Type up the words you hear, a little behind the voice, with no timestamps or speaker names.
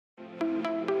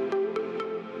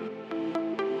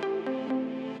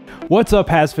What's up,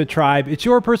 HASfit Tribe? It's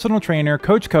your personal trainer,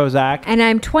 Coach Kozak. And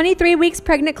I'm 23 weeks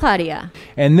pregnant, Claudia.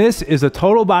 And this is a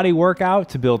total body workout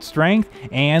to build strength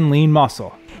and lean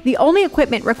muscle. The only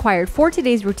equipment required for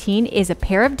today's routine is a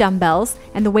pair of dumbbells,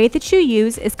 and the weight that you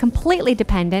use is completely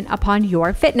dependent upon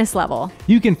your fitness level.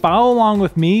 You can follow along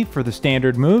with me for the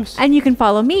standard moves. And you can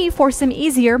follow me for some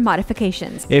easier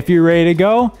modifications. If you're ready to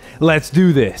go, let's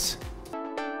do this.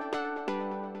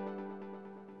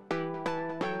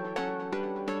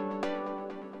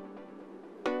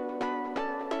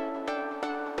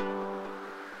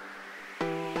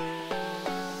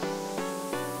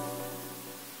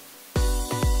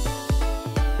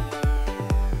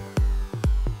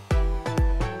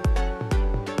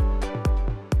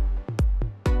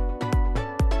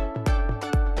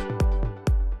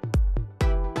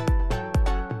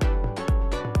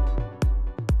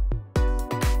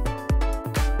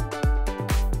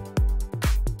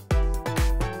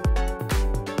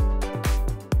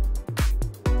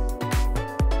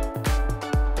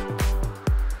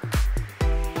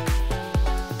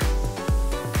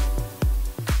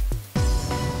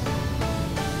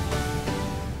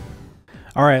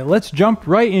 All right, let's jump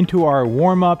right into our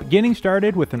warm-up, getting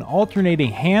started with an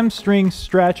alternating hamstring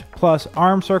stretch plus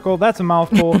arm circle. That's a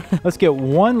mouthful. Let's get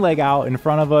one leg out in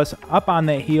front of us, up on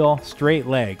that heel, straight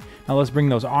leg. Now let's bring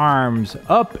those arms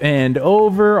up and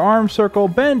over, arm circle,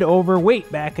 bend over,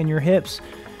 weight back in your hips.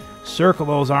 Circle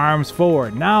those arms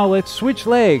forward. Now let's switch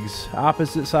legs.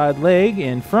 Opposite side leg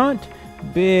in front.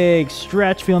 Big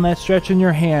stretch, feeling that stretch in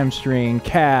your hamstring,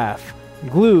 calf,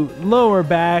 glute, lower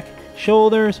back,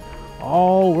 shoulders.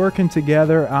 All working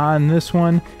together on this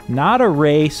one. Not a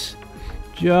race,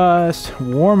 just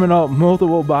warming up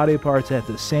multiple body parts at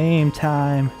the same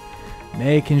time,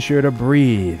 making sure to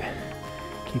breathe,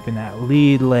 keeping that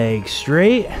lead leg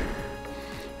straight.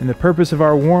 And the purpose of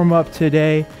our warm-up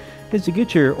today is to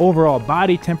get your overall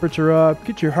body temperature up,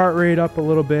 get your heart rate up a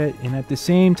little bit, and at the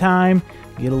same time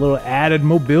get a little added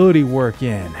mobility work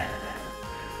in.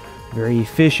 Very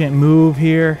efficient move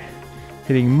here,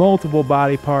 hitting multiple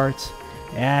body parts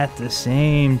at the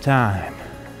same time.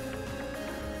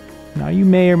 Now you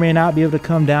may or may not be able to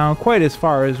come down quite as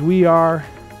far as we are.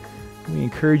 We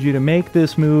encourage you to make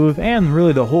this move and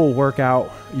really the whole workout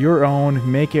your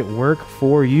own. Make it work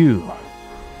for you.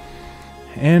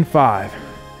 And 5,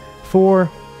 4,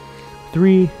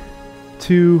 3,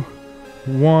 2,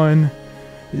 1,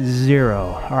 0.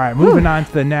 All right, moving on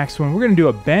to the next one. We're going to do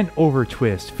a bent over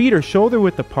twist. Feet are shoulder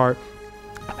width apart.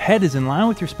 Head is in line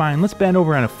with your spine. Let's bend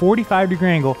over on a 45-degree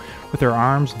angle with our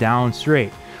arms down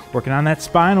straight. Working on that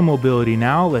spinal mobility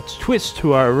now. Let's twist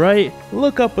to our right.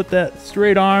 Look up with that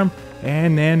straight arm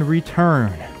and then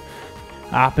return.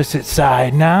 Opposite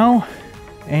side now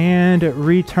and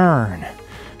return.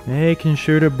 Making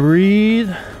sure to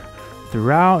breathe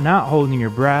throughout, not holding your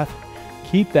breath.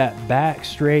 Keep that back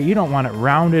straight. You don't want it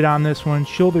rounded on this one.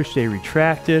 Shoulders stay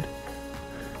retracted.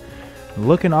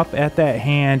 Looking up at that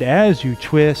hand as you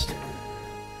twist.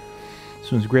 This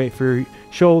one's great for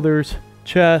shoulders,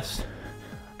 chest,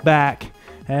 back,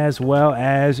 as well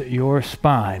as your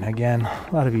spine. Again, a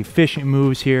lot of efficient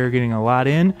moves here, getting a lot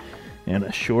in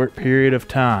a short period of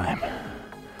time.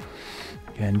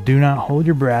 Again, do not hold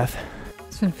your breath.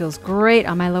 This one feels great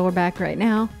on my lower back right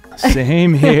now.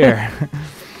 Same here.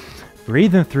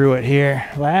 Breathing through it here.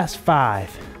 Last 5,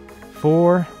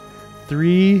 4,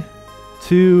 3,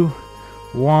 2,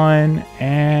 1,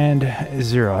 and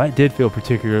 0. That did feel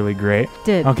particularly great.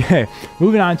 Did. Okay,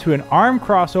 moving on to an arm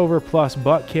crossover plus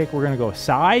butt kick. We're going to go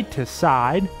side to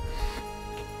side,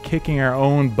 kicking our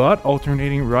own butt,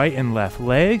 alternating right and left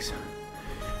legs.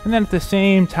 And then at the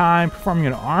same time, performing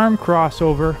an arm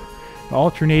crossover,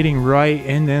 alternating right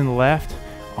and then left,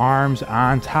 arms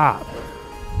on top.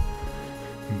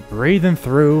 Breathing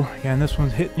through. Again, this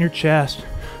one's hitting your chest,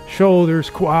 shoulders,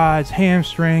 quads,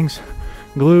 hamstrings,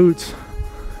 glutes.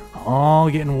 All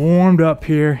getting warmed up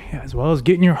here, as well as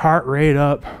getting your heart rate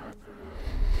up.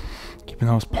 Keeping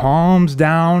those palms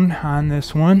down on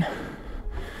this one.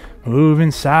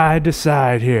 Moving side to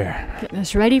side here. Getting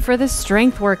us ready for the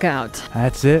strength workout.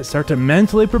 That's it. Start to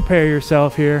mentally prepare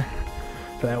yourself here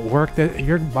for that work that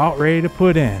you're about ready to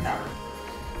put in.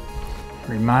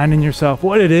 Reminding yourself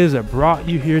what it is that brought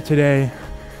you here today.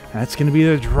 That's going to be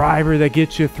the driver that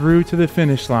gets you through to the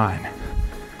finish line.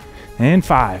 And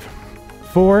 5,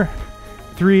 4,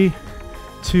 3,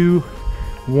 2,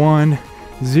 1,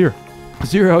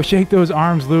 0. Shake those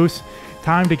arms loose.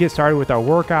 Time to get started with our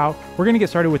workout. We're going to get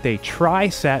started with a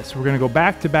tricep. So we're going to go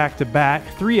back to back to back,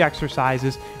 3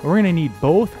 exercises. And we're going to need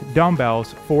both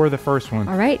dumbbells for the first one.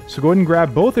 All right. So go ahead and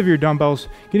grab both of your dumbbells.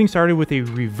 Getting started with a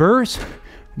reverse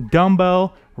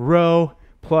dumbbell row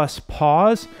plus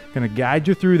pause. Gonna guide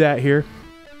you through that here.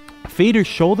 Feet are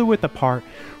shoulder width apart.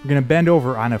 We're gonna bend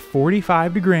over on a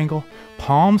 45-degree angle,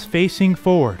 palms facing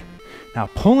forward. Now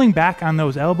pulling back on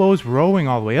those elbows, rowing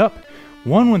all the way up.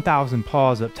 1,000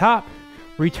 pause up top,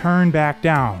 return back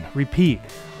down. Repeat,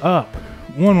 up,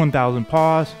 1,000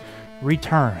 pause,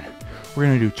 return. We're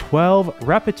gonna do 12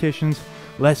 repetitions.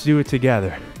 Let's do it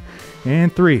together. In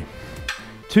 3,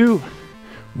 2,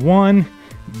 1,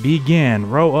 begin.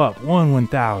 Row up,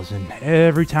 1,000.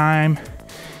 Every time,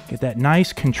 get that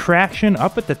nice contraction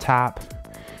up at the top.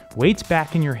 Weights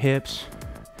back in your hips.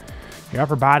 Your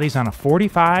upper body's on a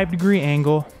 45-degree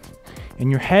angle,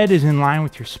 and your head is in line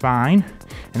with your spine.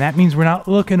 And that means we're not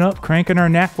looking up, cranking our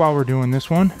neck while we're doing this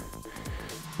one.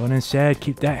 But instead,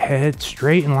 keep that head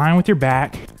straight in line with your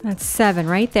back. That's 7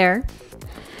 right there.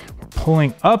 We're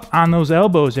pulling up on those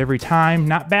elbows every time,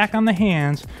 not back on the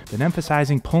hands, but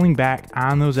emphasizing pulling back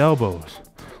on those elbows.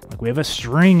 Like we have a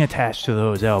string attached to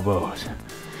those elbows.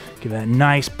 Give that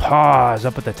nice pause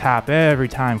up at the top every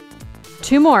time.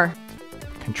 2 more.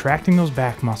 Contracting those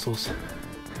back muscles.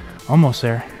 Almost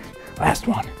there. Last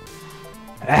one.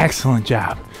 Excellent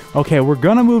job. Okay, we're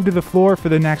gonna move to the floor for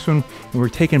the next one, and we're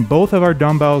taking both of our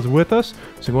dumbbells with us.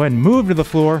 So go ahead and move to the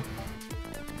floor.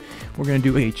 We're gonna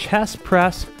do a chest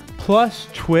press plus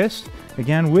twist.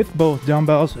 Again, with both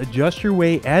dumbbells, adjust your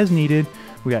weight as needed.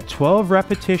 We got 12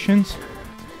 repetitions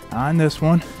on this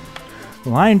one.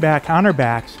 Lying back on our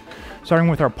backs, starting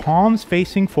with our palms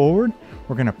facing forward.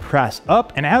 We're gonna press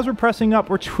up, and as we're pressing up,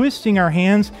 we're twisting our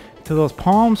hands till those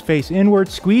palms face inward.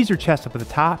 Squeeze your chest up at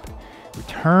the top,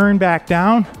 return back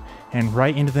down, and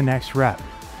right into the next rep.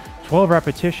 12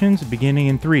 repetitions beginning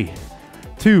in 3,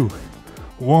 2,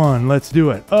 1. Let's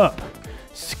do it. Up,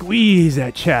 squeeze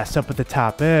that chest up at the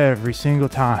top every single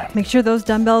time. Make sure those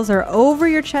dumbbells are over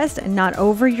your chest and not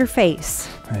over your face.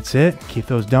 That's it. Keep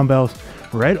those dumbbells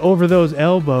right over those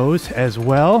elbows as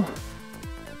well.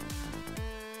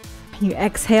 You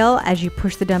exhale as you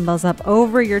push the dumbbells up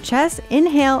over your chest.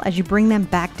 Inhale as you bring them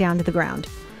back down to the ground.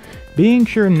 Being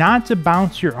sure not to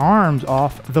bounce your arms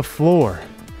off the floor.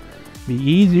 Be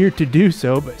easier to do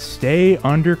so, but stay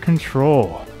under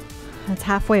control. That's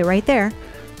halfway right there.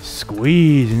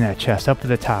 Squeezing that chest up to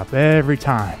the top every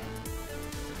time.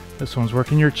 This one's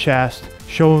working your chest,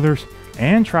 shoulders,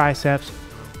 and triceps,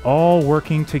 all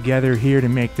working together here to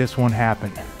make this one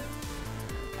happen.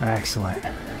 Excellent.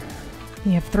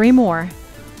 You have 3 more.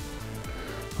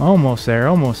 Almost there,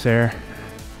 almost there.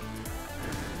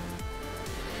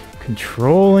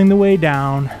 Controlling the way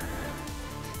down.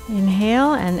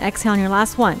 Inhale and exhale on your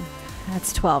last one.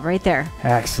 That's 12 right there.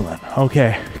 Excellent.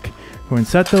 Okay, go and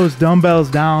set those dumbbells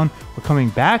down. We're coming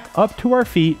back up to our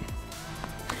feet,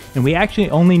 and we actually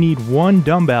only need 1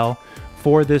 dumbbell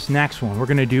for this next one. We're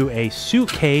gonna do a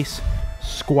suitcase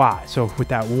squat. So with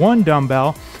that 1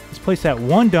 dumbbell, let's place that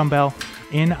 1 dumbbell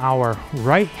in our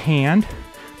right hand,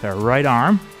 that right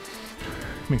arm.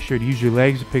 Make sure to use your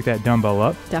legs to pick that dumbbell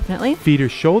up. Definitely. Feet are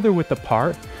shoulder width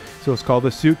apart. So it's called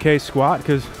the suitcase squat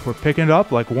because we're picking it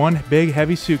up like one big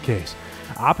heavy suitcase.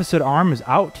 Opposite arm is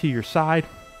out to your side.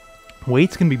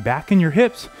 Weight's gonna be back in your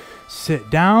hips. Sit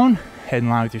down, head in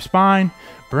line with your spine,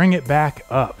 bring it back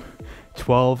up.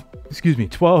 12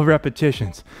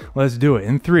 repetitions. Let's do it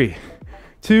in 3,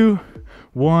 2,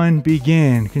 1,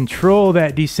 begin. Control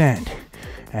that descent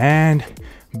and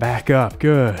back up.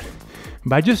 Good.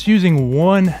 By just using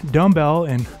 1 dumbbell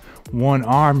and 1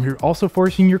 arm, you're also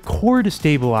forcing your core to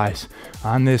stabilize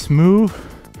on this move.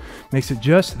 Makes it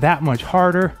just that much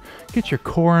harder. Get your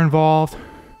core involved.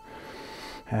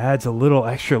 Adds a little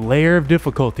extra layer of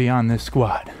difficulty on this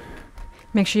squat.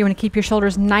 Make sure you want to keep your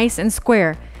shoulders nice and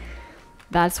square.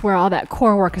 That's where all that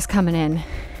core work is coming in.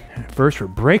 First, we're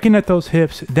breaking at those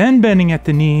hips, then bending at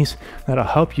the knees. That'll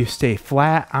help you stay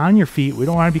flat on your feet. We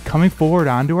don't want to be coming forward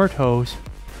onto our toes.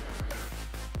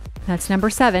 That's number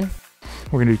 7.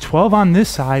 We're gonna do 12 on this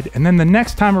side, and then the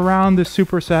next time around this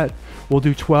superset, we'll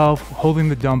do 12 holding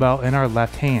the dumbbell in our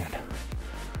left hand.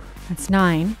 That's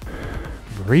 9.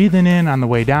 Breathing in on the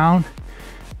way down,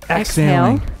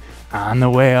 exhaling on the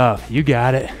way up. You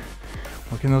got it.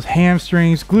 Working those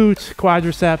hamstrings, glutes,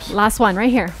 quadriceps. Last one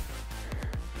right here.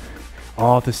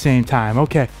 All at the same time.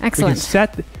 Okay. Excellent.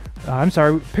 We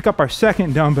can pick up our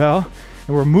second dumbbell,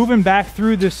 and we're moving back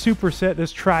through this superset,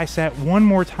 this tricep one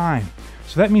more time.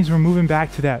 So that means we're moving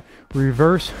back to that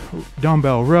reverse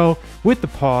dumbbell row with the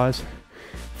pause,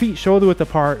 feet shoulder width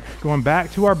apart, going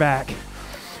back to our back,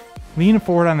 leaning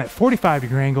forward on that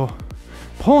 45-degree angle,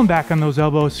 pulling back on those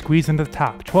elbows, squeeze into the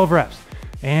top. 12 reps,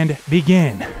 and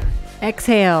begin.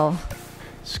 Exhale.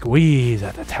 Squeeze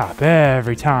at the top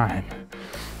every time.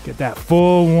 Get that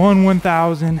full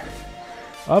 1,000.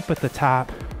 up at the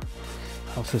top.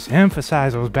 Helps us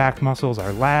emphasize those back muscles,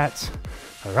 our lats,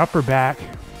 our upper back.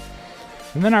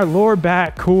 And then our lower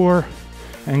back, core,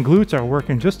 and glutes are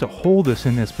working just to hold us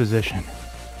in this position.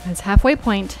 That's halfway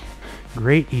point.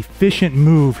 Great, efficient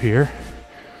move here.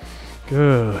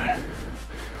 Good.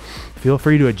 Feel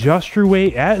free to adjust your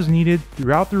weight as needed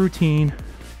throughout the routine.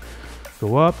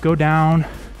 Go up, go down,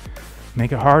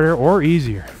 make it harder or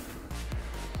easier.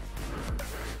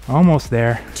 Almost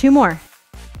there. 2 more.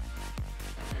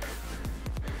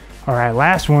 All right,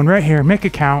 last one right here. Make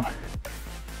it count.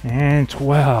 And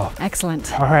 12.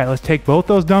 Excellent. All right, let's take both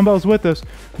those dumbbells with us.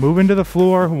 Move into the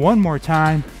floor one more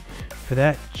time for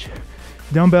that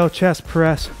dumbbell chest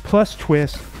press plus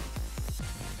twist.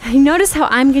 You notice how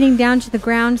I'm getting down to the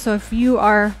ground. So if you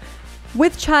are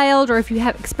with child or if you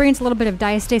have experienced a little bit of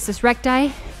diastasis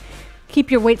recti,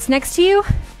 keep your weights next to you,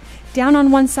 down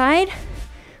on one side,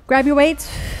 grab your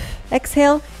weights,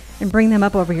 exhale, and bring them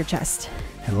up over your chest.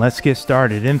 And let's get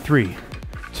started in 3,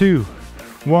 2,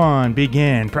 1,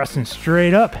 begin. Pressing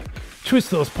straight up,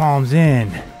 twist those palms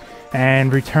in,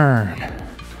 and return.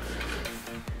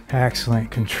 Excellent,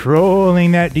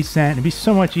 controlling that descent. It'd be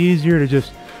so much easier to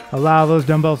just allow those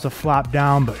dumbbells to flop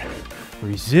down, but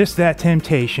resist that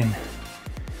temptation.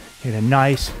 Get a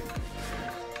nice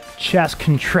chest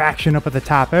contraction up at the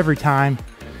top every time.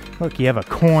 Look, you have a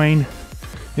coin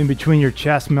in between your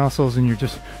chest muscles and you're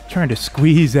just trying to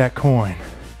squeeze that coin.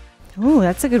 Ooh,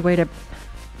 that's a good way to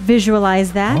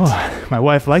visualize that. Oh, my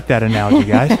wife liked that analogy,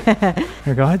 guys. There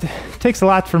you go. It takes a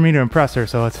lot for me to impress her,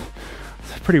 so it's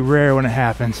pretty rare when it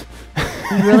happens.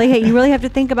 You really have to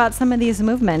think about some of these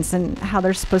movements and how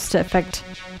they're supposed to affect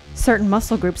certain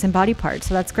muscle groups and body parts.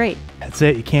 So that's great. That's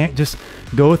it. You can't just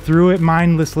go through it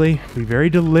mindlessly. Be very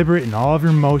deliberate in all of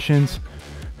your motions.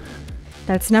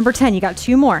 That's number 10. You got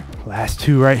 2 more. Last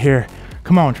 2 right here.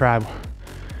 Come on, tribe.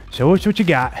 Show us what you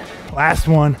got. Last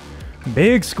one.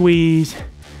 Big squeeze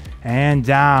and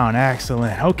down.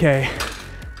 Excellent. Okay.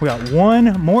 We got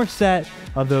 1 more set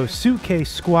of those suitcase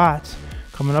squats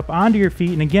coming up onto your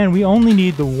feet. And again, we only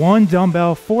need the 1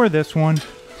 dumbbell for this one.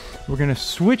 We're going to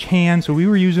switch hands. So we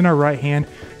were using our right hand,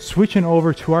 switching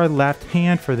over to our left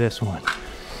hand for this one.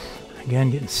 Again,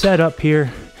 getting set up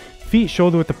here. Feet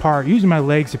shoulder width apart. Using my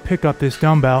legs to pick up this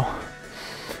dumbbell.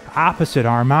 Opposite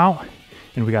arm out.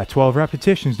 And we got 12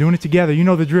 repetitions. Doing it together. You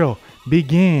know the drill.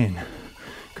 Begin.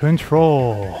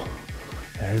 Control.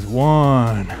 There's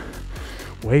 1.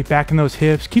 Weight back in those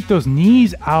hips. Keep those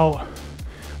knees out.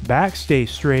 Back stay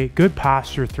straight. Good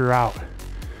posture throughout.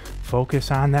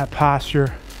 Focus on that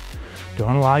posture.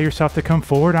 Don't allow yourself to come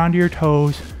forward onto your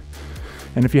toes.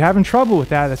 And if you're having trouble with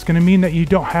that, that's going to mean that you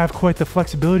don't have quite the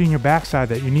flexibility in your backside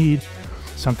that you need.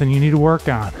 Something you need to work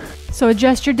on. So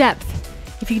adjust your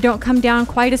depth. If you don't come down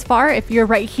quite as far, if you're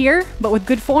right here, but with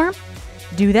good form,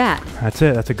 do that. That's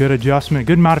it. That's a good adjustment,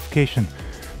 good modification.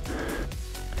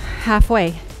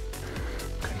 Halfway.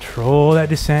 Control that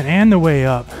descent and the way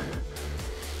up.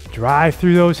 Drive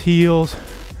through those heels,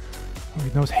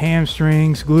 those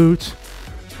hamstrings, glutes,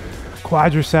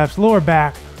 quadriceps, lower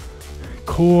back,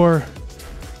 core,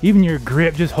 even your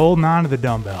grip, just holding on to the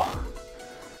dumbbell.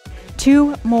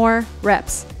 2 more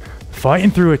reps.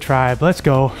 Fighting through it, tribe. Let's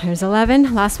go. There's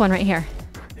 11. Last one right here.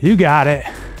 You got it.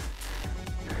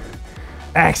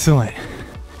 Excellent.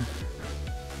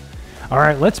 All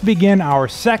right, let's begin our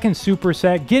second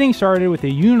superset, getting started with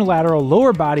a unilateral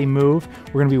lower body move.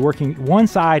 We're gonna be working one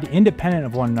side independent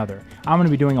of one another. I'm gonna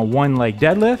be doing a 1-leg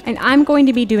deadlift. And I'm going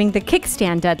to be doing the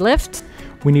kickstand deadlift.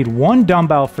 We need 1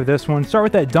 dumbbell for this one. Start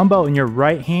with that dumbbell in your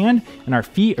right hand and our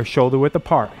feet are shoulder width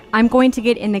apart. I'm going to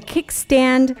get in the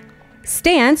kickstand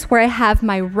stance where I have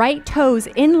my right toes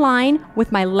in line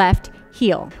with my left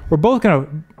heel. We're both gonna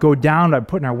go down by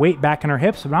putting our weight back in our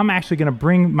hips, but I'm actually gonna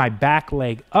bring my back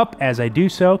leg up as I do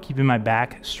so, keeping my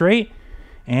back straight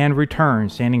and return,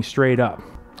 standing straight up.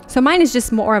 So mine is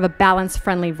just more of a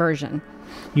balance-friendly version.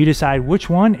 You decide which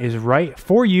one is right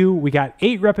for you. We got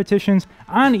 8 repetitions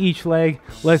on each leg.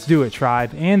 Let's do it,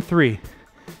 tribe. And 3,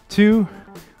 2,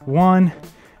 1,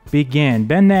 begin.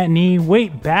 Bend that knee,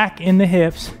 weight back in the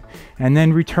hips, and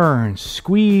then return.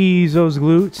 Squeeze those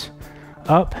glutes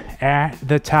up at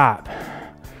the top.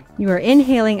 You are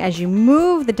inhaling as you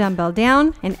move the dumbbell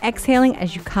down and exhaling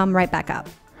as you come right back up.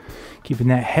 Keeping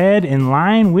that head in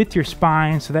line with your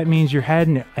spine. So that means your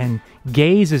head and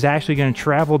gaze is actually going to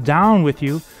travel down with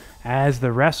you as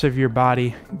the rest of your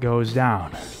body goes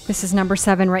down. This is number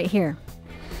 7 right here.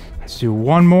 Let's do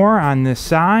 1 more on this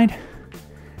side.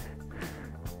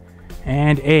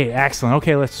 And 8. Excellent.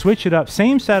 Okay, let's switch it up.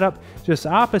 Same setup, just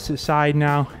opposite side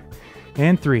now.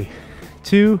 And 3,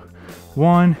 2,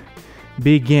 1,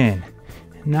 begin.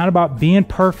 Not about being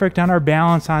perfect on our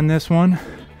balance on this one.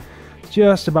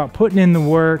 Just about putting in the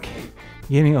work,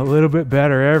 getting a little bit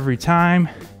better every time.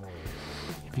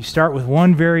 If you start with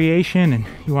one variation and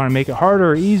you want to make it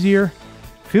harder or easier,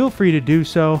 feel free to do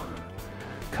so.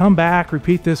 Come back,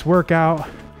 repeat this workout.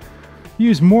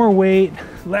 Use more weight,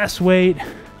 less weight.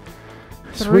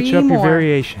 Switch up your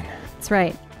variation. That's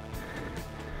right.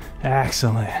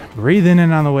 Excellent. Breathing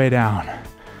in on the way down.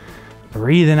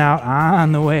 Breathing out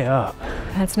on the way up.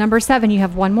 That's number 7. You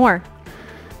have one more.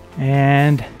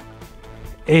 And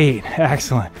 8.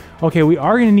 Excellent. Okay, we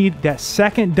are going to need that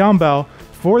second dumbbell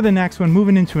for the next one,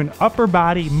 moving into an upper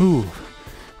body move.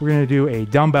 We're going to do a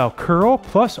dumbbell curl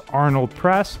plus Arnold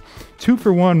press.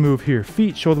 2-for-1 move here.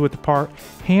 Feet shoulder width apart,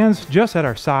 hands just at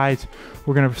our sides.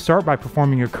 We're going to start by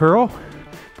performing a curl.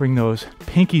 Bring those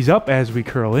pinkies up as we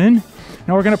curl in.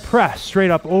 Now we're going to press straight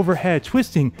up overhead,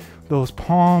 twisting those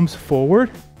palms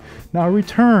forward. Now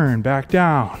return back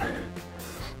down.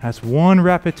 That's 1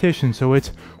 repetition. So it's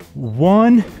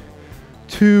 1,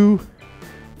 2,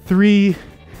 3,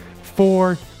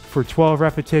 4 for 12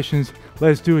 repetitions.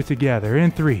 Let's do it together.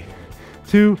 In 3,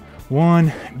 2,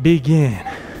 1, begin.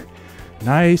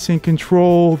 Nice and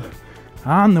controlled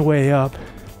on the way up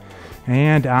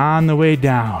and on the way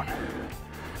down.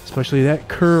 Especially that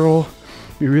curl.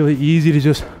 Be really easy to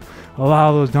just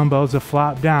allow those dumbbells to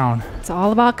flop down. It's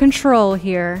all about control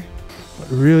here. But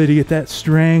really, to get that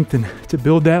strength and to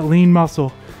build that lean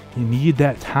muscle, you need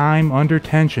that time under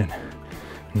tension.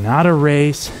 Not a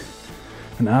race,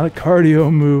 not a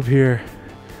cardio move here.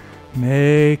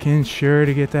 Making sure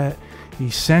to get that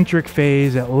eccentric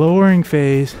phase, that lowering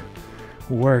phase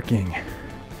working.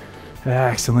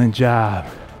 Excellent job.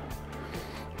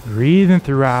 Breathing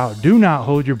throughout. Do not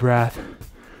hold your breath.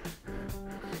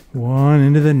 One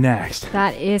into the next.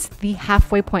 That is the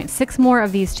halfway point. 6 more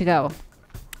of these to go.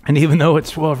 And even though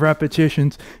it's 12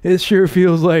 repetitions, it sure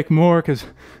feels like more because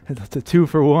it's a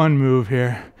 2-for-1 move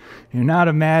here. You're not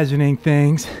imagining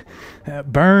things.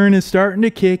 That burn is starting to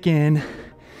kick in.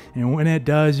 And when it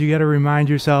does, you got to remind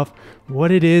yourself what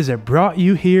it is that brought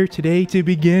you here today to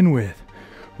begin with.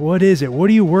 What is it? What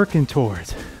are you working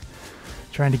towards?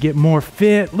 Trying to get more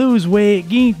fit, lose weight,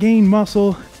 gain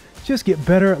muscle, just get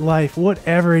better at life,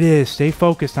 whatever it is. Stay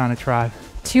focused on it, tribe.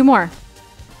 2 more.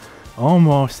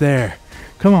 Almost there.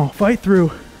 Come on, fight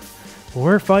through.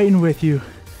 We're fighting with you.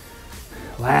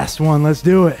 Last one, let's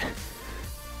do it.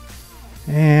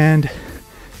 And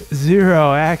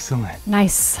 0, excellent.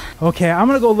 Nice. Okay, I'm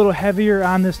gonna go a little heavier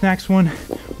on this next one.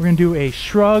 We're gonna do a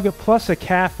shrug plus a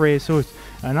calf raise. So it's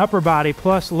an upper body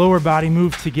plus lower body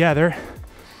move together.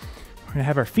 We're gonna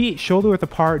have our feet shoulder width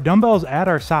apart, dumbbells at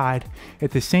our side.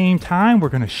 At the same time, we're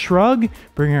gonna shrug,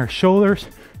 bring our shoulders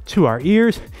to our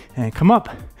ears, and come up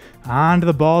onto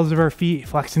the balls of our feet,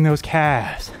 flexing those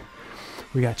calves.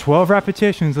 We got 12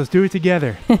 repetitions. Let's do it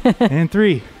together. In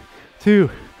 3, 2,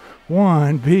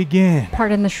 1, begin.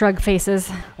 Pardon the shrug faces.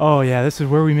 Oh yeah, this is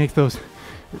where we make those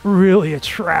really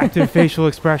attractive facial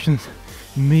expressions.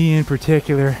 Me in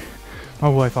particular. My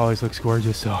wife always looks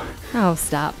gorgeous, so. Oh,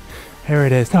 stop. There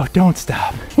it is. No, don't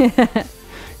stop.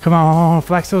 Come on,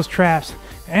 flex those traps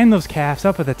and those calves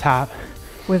up at the top.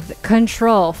 With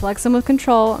control. Flex them with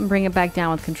control and bring it back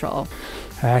down with control.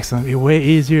 Excellent. It'd be way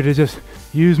easier to just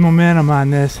use momentum on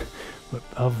this, but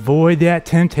avoid that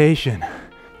temptation.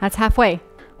 That's halfway.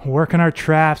 Working our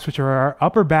traps, which are our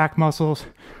upper back muscles,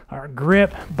 our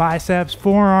grip, biceps,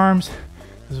 forearms,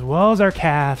 as well as our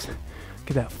calves.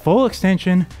 Get that full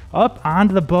extension up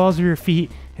onto the balls of your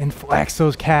feet and flex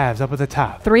those calves up at the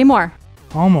top. 3 more.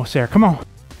 Almost there. Come on.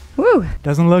 Woo.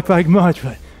 Doesn't look like much,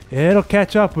 but it'll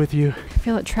catch up with you. I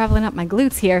feel it traveling up my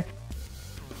glutes here.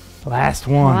 Last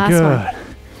one. Last Good. one.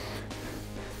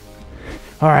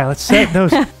 All right, let's set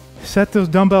those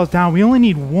dumbbells down. We only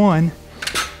need 1.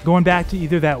 Going back to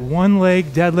either that 1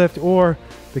 leg deadlift or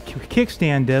the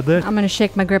kickstand deadlift. I'm going to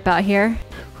shake my grip out here.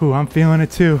 Ooh, I'm feeling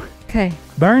it too. Okay.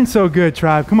 Burn so good,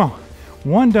 tribe. Come on.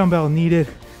 1 dumbbell needed.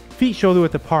 Feet shoulder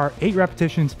width apart. 8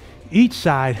 repetitions each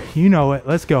side. You know it.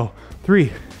 Let's go.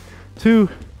 3, 2,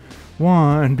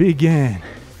 1. Begin.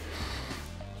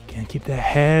 Again, keep that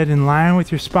head in line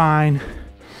with your spine.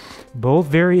 Both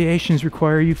variations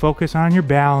require you focus on your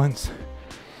balance.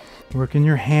 Working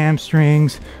your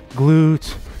hamstrings,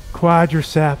 glutes,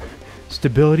 quadricep,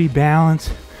 stability, balance,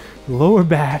 lower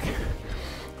back,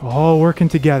 all working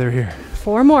together here.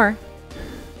 4 more.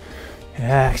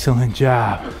 Excellent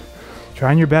job.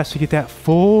 Trying your best to get that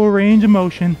full range of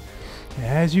motion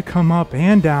as you come up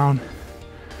and down.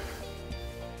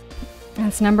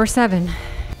 That's number 7.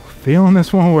 Feeling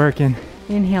this one working.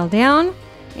 Inhale down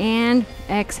and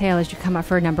exhale as you come up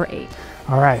for number 8.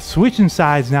 All right, switching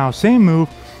sides now. Same move,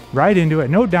 right into it.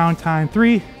 No downtime.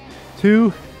 3,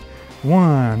 2,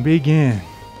 1, begin.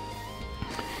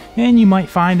 And you might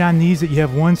find on these that you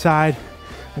have one side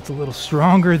that's a little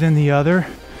stronger than the other.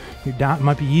 It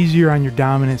might be easier on your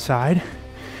dominant side.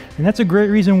 And that's a great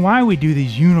reason why we do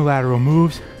these unilateral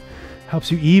moves.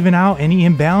 Helps you even out any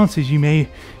imbalances you may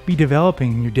be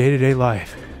developing in your day-to-day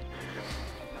life.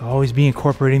 I'll always be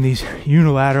incorporating these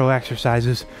unilateral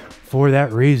exercises for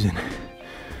that reason.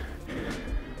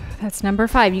 That's number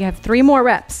 5. You have 3 more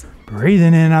reps.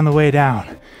 Breathing in on the way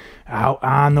down, out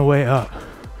on the way up.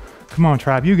 Come on,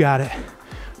 tribe, you got it.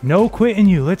 No quitting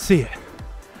you. Let's see it.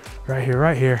 Right here,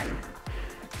 right here.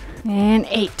 And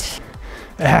 8.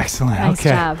 Excellent. Nice okay.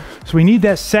 job. So we need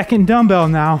that second dumbbell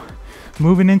now.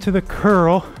 Moving into the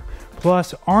curl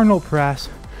plus Arnold press.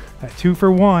 That 2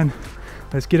 for 1.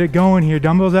 Let's get it going here.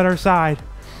 Dumbbells at our side.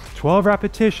 12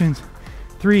 repetitions.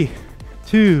 3,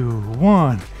 2,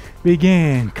 1.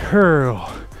 Begin.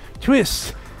 Curl,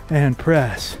 twist, and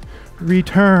press.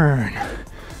 Return.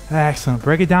 Excellent.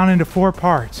 Break it down into 4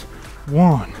 parts.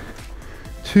 1,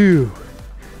 2,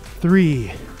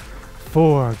 3,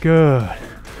 4. Good.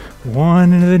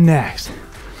 1 into the next.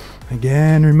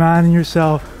 Again, reminding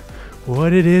yourself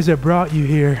what it is that brought you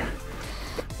here.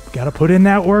 Got to put in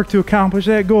that work to accomplish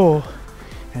that goal.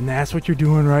 And that's what you're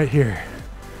doing right here.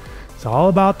 It's all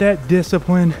about that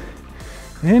discipline.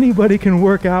 Anybody can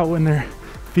work out when they're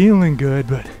feeling good,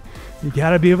 but you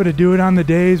got to be able to do it on the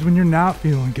days when you're not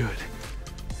feeling good.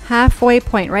 Halfway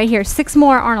point right here. 6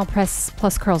 more Arnold press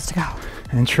plus curls to go.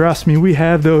 And trust me, we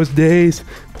have those days,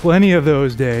 plenty of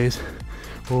those days,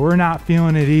 where we're not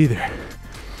feeling it either.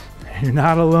 You're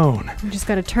not alone. You just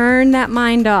got to turn that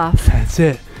mind off. That's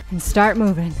it. And start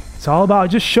moving. It's all about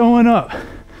just showing up.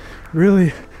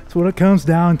 Really, that's what it comes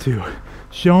down to.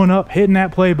 Showing up, hitting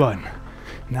that play button.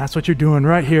 And that's what you're doing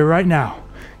right here, right now.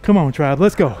 Come on, tribe,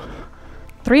 let's go.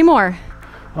 3 more.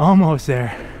 Almost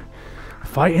there.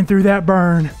 Fighting through that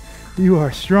burn. You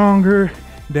are stronger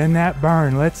than that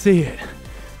burn. Let's see it.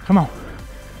 Come on.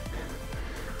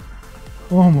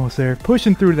 Almost there.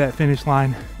 Pushing through to that finish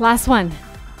line. Last one.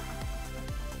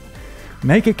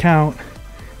 Make it count.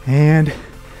 And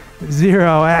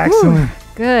 0. Excellent. Woo,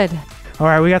 good. All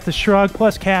right, we got the shrug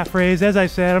plus calf raise. As I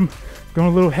said, I'm going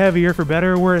a little heavier for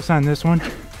better or worse on this one.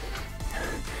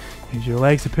 Use your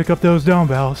legs to pick up those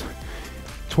dumbbells.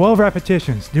 12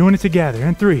 repetitions, doing it together.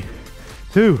 In 3,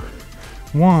 2,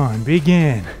 1,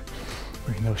 begin.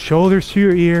 Bring those shoulders to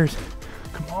your ears.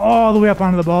 Come all the way up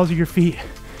onto the balls of your feet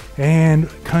and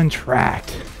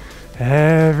contract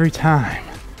every time.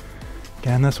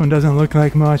 Again, this one doesn't look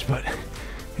like much, but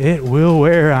it will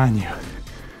wear on you.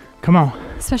 Come on.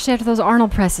 Especially after those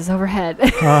Arnold presses overhead.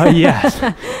 Yes,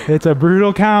 it's a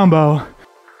brutal combo.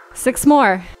 6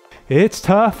 more. It's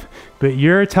tough, but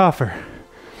you're tougher.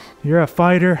 You're a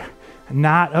fighter,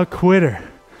 not a quitter.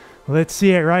 Let's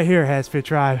see it right here, HASfit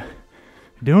Tribe.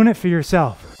 Doing it for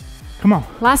yourself. Come on.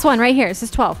 Last one right here. This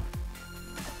is 12.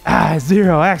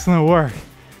 0. Excellent work.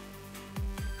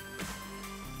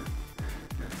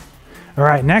 All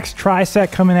right, next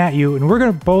tricep coming at you, and we're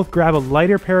going to both grab a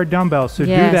lighter pair of dumbbells. So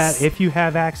Yes. do that if you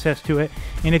have access to it.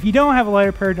 And if you don't have a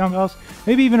lighter pair of dumbbells,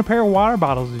 maybe even a pair of water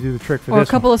bottles to do the trick for Or a this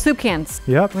one. couple of soup cans.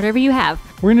 Yep. Whatever you have.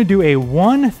 We're going to do a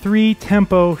 1-3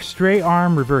 tempo straight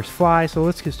arm reverse fly. So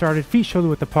let's get started. Feet shoulder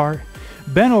width apart.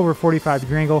 Bend over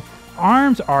 45-degree angle.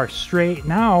 Arms are straight.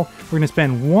 Now we're going to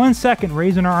spend 1 second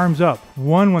raising our arms up.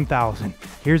 1/1000.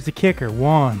 Here's the kicker.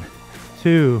 1,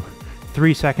 2,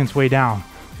 3 seconds way down.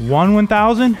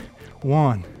 1/1000.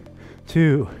 1,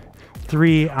 2,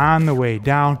 3 on the way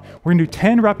down. We're gonna do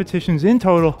 10 repetitions in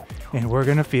total, and we're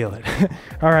gonna feel it.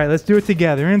 All right, let's do it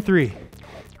together. In 3,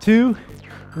 2,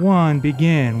 1,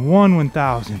 begin.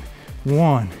 1/1000.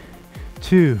 1,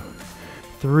 2,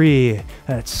 3.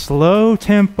 That slow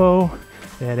tempo,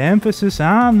 that emphasis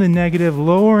on the negative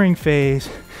lowering phase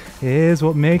is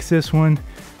what makes this one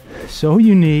so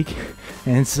unique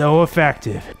and so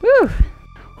effective. Woo!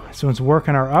 So it's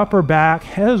working our upper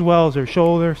back as well as our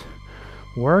shoulders,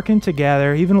 working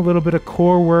together, even a little bit of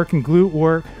core work and glute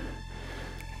work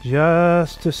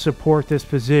just to support this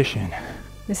position.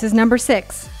 This is number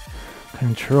 6.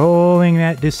 Controlling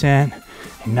that descent,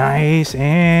 nice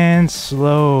and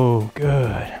slow.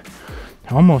 Good.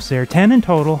 Almost there. 10 in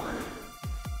total.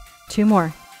 2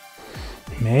 more.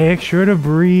 Make sure to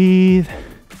breathe.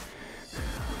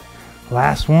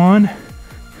 Last one.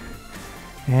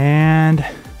 And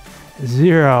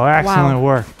 0. Excellent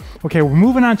work. Okay, we're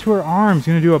moving on to our arms.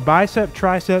 Gonna do a bicep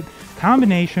tricep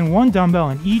combination, 1 dumbbell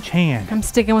in each hand. I'm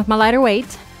sticking with my lighter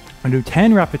weight. I'm gonna do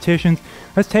 10 repetitions.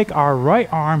 Let's take our right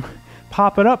arm,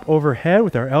 pop it up overhead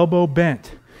with our elbow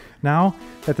bent. Now,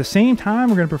 at the same time,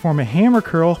 we're going to perform a hammer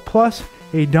curl plus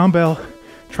a dumbbell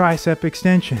tricep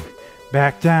extension.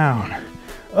 Back down,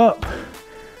 up,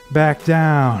 back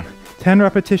down. 10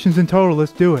 repetitions in total.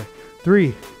 Let's do it.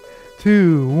 3,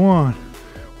 2, 1.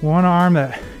 One arm,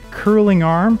 that curling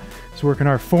arm, is working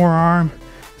our forearm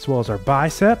as well as our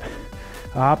bicep.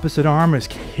 Opposite arm is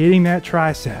hitting that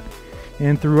tricep.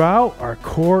 And throughout, our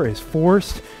core is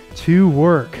forced to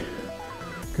work.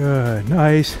 Good,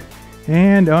 nice,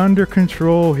 and under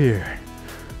control here.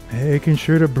 Making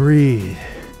sure to breathe.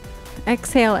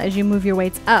 Exhale as you move your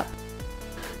weights up.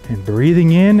 And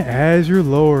breathing in as you're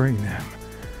lowering them.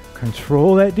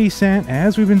 Control that descent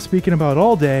as we've been speaking about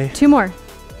all day. 2 more.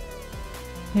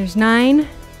 There's 9.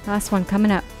 Last one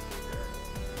coming up.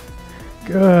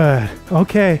 Good.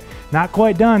 Okay, not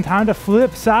quite done. Time to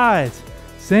flip sides.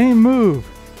 Same move,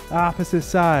 opposite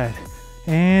side.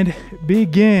 And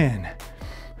begin.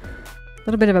 A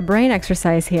little bit of a brain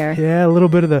exercise here. Yeah, a little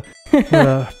bit of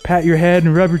the pat your head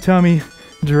and rub your tummy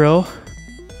drill.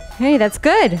 Hey, that's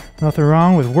good. Nothing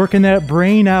wrong with working that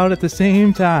brain out at the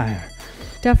same time.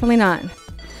 Definitely not.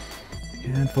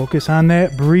 And focus on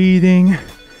that breathing.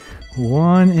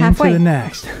 One Halfway. into the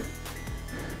next.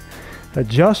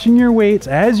 Adjusting your weights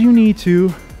as you need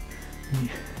to. You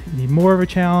need more of a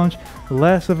challenge,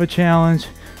 less of a challenge.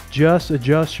 Just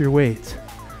adjust your weights.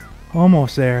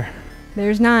 Almost there.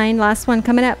 There's 9. Last one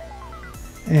coming up.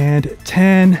 And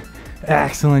 10.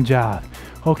 Excellent job.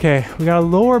 Okay, we got a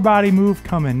lower body move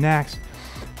coming next.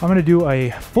 I'm going to do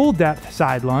a full depth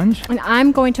side lunge. And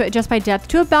I'm going to adjust my depth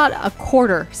to about a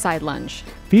quarter side lunge.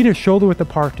 Feet are shoulder width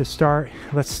apart to start.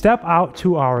 Let's step out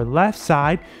to our left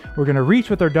side. We're going to reach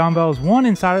with our dumbbells, one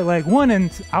inside our leg,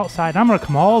 one outside. I'm going to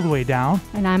come all the way down.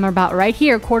 And I'm about right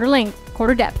here, quarter length,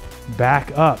 quarter depth.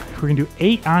 Back up. We're going to do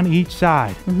 8 on each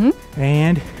side.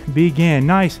 And begin.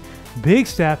 Nice big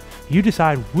step. You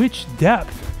decide which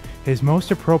depth is most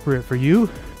appropriate for you.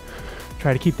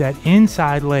 Try to keep that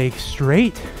inside leg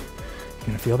straight. You're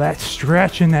going to feel that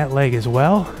stretch in that leg as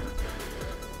well.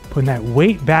 Putting that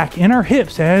weight back in our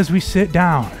hips as we sit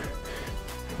down.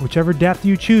 Whichever depth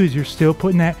you choose, you're still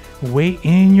putting that weight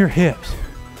in your hips.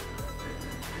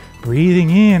 Breathing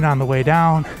in on the way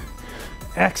down.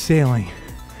 Exhaling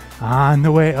on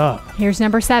the way up. Here's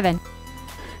number 7.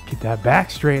 Keep that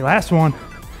back straight. Last one.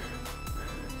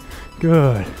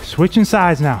 Good. Switching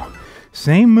sides now.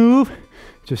 Same move,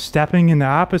 just stepping in the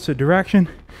opposite direction.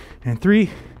 And 3,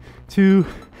 2,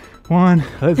 1.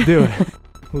 Let's do it.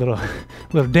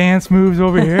 little dance moves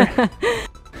over here.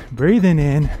 Breathing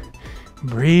in,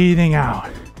 breathing out.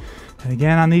 And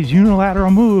again, on these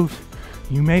unilateral moves,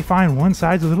 you may find one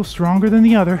side's a little stronger than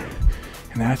the other,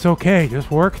 and that's okay.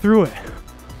 Just work through it.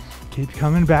 Keep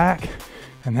coming back,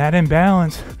 and that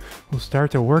imbalance will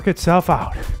start to work itself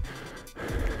out.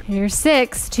 Here's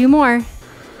 6. 2 more.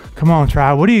 Come on,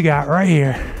 try. What do you got right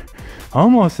here?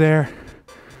 Almost there.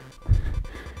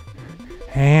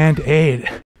 And 8.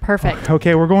 Perfect.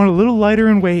 Okay, we're going a little lighter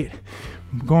in weight.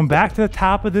 Going back to the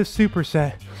top of this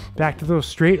superset. Back to those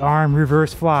straight arm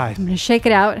reverse flies. I'm going to shake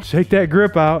it out. Shake that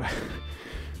grip out.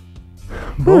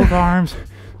 Both arms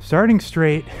starting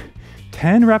straight.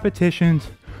 10 repetitions.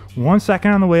 1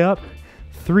 second on the way up.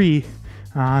 3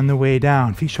 on the way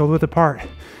down. Feet shoulder width apart.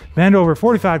 Bend over,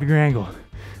 45-degree angle.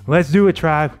 Let's do it,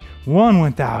 tribe.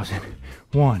 1,000.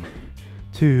 1,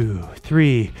 2,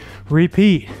 3.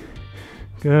 Repeat.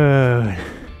 Good.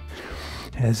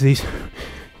 As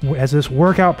this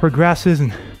workout progresses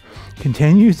and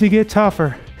continues to get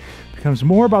tougher, it becomes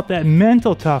more about that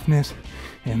mental toughness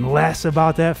and less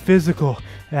about that physical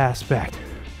aspect.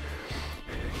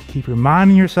 Keep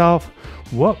reminding yourself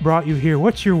what brought you here.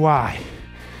 What's your why?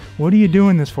 What are you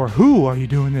doing this for? Who are you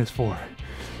doing this for?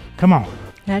 Come on.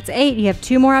 That's 8. You have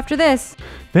 2 more after this.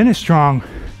 Finish strong.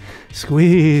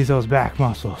 Squeeze those back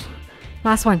muscles.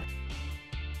 Last one.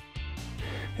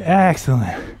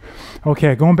 Excellent.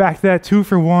 Okay, going back to that 2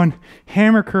 for 1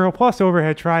 hammer curl plus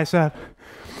overhead tricep.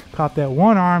 Pop that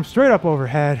one arm straight up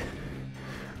overhead.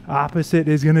 Opposite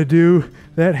is going to do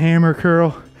that hammer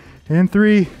curl in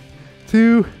 3,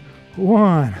 2,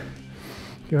 1.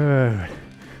 Good.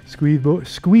 Squeeze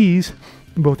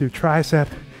both your tricep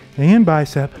and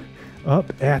bicep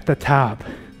up at the top.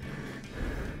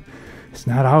 It's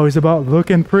not always about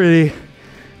looking pretty,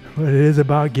 but it is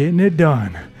about getting it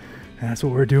done. That's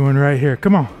what we're doing right here.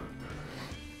 Come on.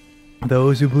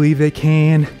 Those who believe they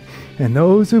can and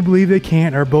those who believe they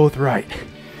can't are both right.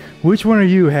 Which one are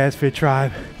you, HASfit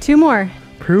Tribe? 2 more.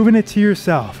 Proving it to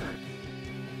yourself.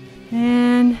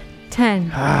 And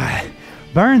 10.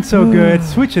 Burn so good.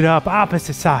 Switch it up.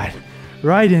 Opposite side.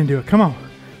 Right into it. Come on.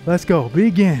 Let's go.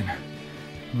 Begin.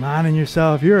 Reminding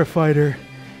yourself you're a fighter,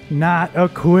 not a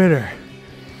quitter.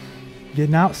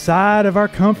 Getting outside of our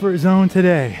comfort zone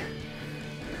today.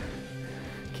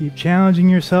 Keep challenging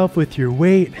yourself with your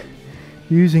weight,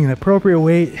 using the appropriate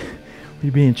weight.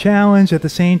 You're being challenged at the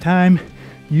same time,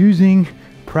 using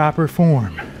proper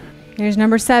form. Here's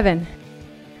number 7.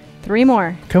 3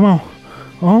 more. Come on,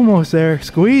 almost there,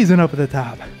 squeezing up at the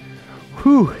top.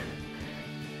 Whew.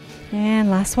 And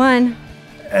last one.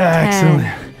 Excellent.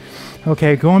 10.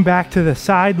 Okay, going back to the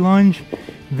side lunge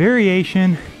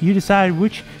variation. You decide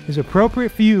which is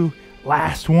appropriate for you.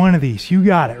 Last one of these. You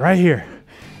got it right here.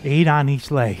 8 on each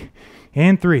leg.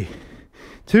 And 3,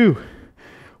 2,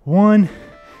 1,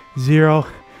 0.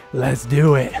 Let's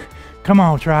do it. Come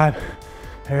on, tribe.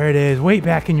 There it is. Weight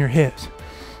back in your hips.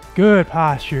 Good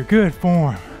posture. Good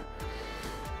form.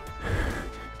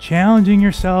 Challenging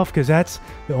yourself, because that's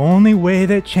the only way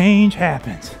that change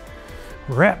happens.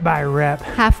 Rep by rep.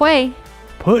 Halfway.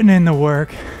 Putting in the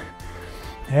work.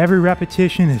 Every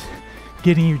repetition is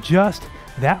getting you just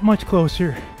that much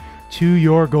closer to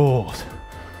your goals.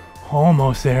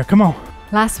 Almost there. Come on.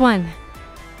 Last one.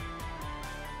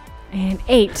 And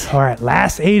 8. All right,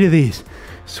 last 8 of these.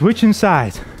 Switching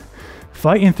sides.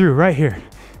 Fighting through right here.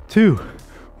 2,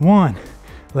 1.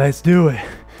 Let's do it.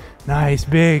 Nice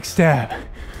big step.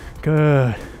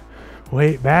 Good.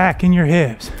 Weight back in your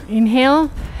hips.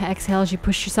 Inhale. Exhale as you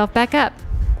push yourself back up.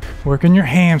 Working your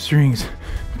hamstrings,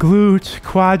 glutes,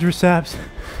 quadriceps,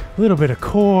 a little bit of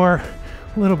core,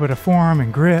 a little bit of forearm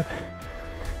and grip.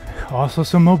 Also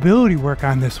some mobility work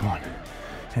on this one.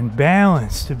 And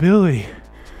balance, stability.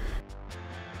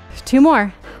 2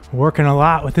 more. Working a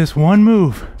lot with this one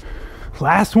move.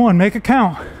 Last one, make it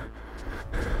count.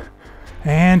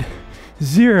 And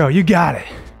 0, you got it.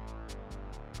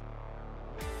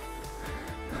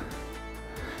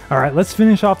 All right, let's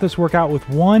finish off this workout with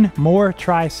one more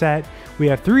tri-set. We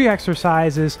have 3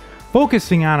 exercises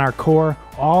focusing on our core,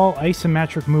 all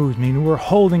isometric moves, meaning we're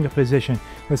holding a position.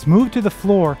 Let's move to the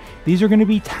floor. These are gonna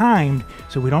be timed,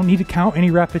 so we don't need to count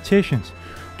any repetitions.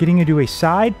 Getting into a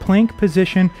side plank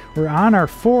position. We're on our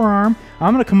forearm.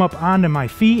 I'm gonna come up onto my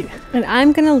feet. And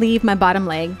I'm gonna leave my bottom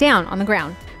leg down on the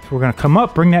ground. So we're gonna come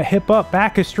up, bring that hip up,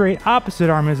 back is straight, opposite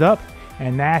arm is up,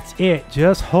 and that's it.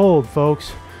 Just hold,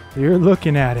 folks. You're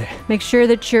looking at it. Make sure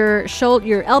that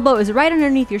your elbow is right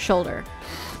underneath your shoulder.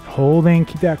 Holding,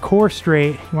 keep that core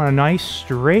straight. You want a nice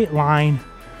straight line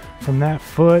from that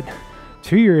foot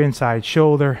to your inside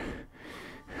shoulder.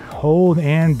 Hold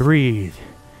and breathe.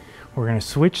 We're gonna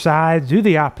switch sides, do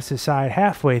the opposite side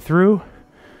halfway through.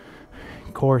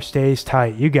 Core stays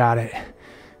tight, you got it.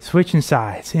 Switching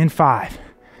sides in 5,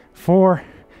 4,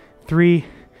 3,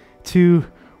 2,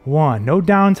 1. No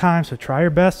downtime, so try your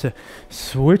best to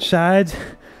switch sides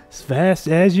as fast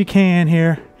as you can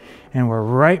here. And we're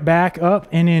right back up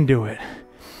and into it.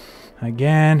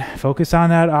 Again, focus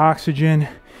on that oxygen.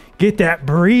 Get that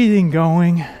breathing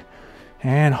going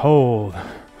and hold.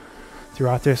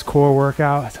 Throughout this core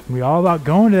workout, it's gonna be all about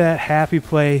going to that happy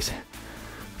place,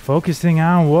 focusing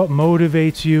on what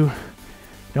motivates you.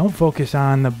 Don't focus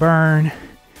on the burn.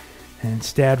 And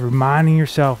instead, reminding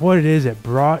yourself what it is that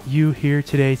brought you here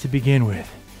today to begin with.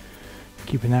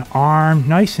 Keeping that arm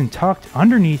nice and tucked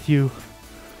underneath you.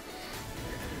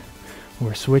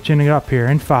 We're switching it up here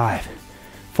in 5,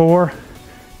 4,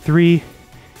 3,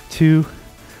 2,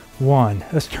 1.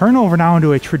 Let's turn over now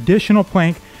into a traditional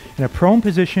plank in a prone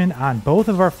position on both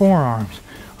of our forearms.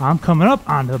 I'm coming up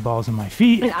onto the balls of my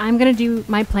feet. And I'm gonna do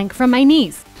my plank from my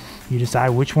knees. You decide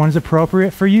which one is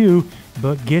appropriate for you,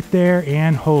 but get there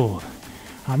and hold.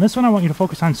 On this one, I want you to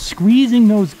focus on squeezing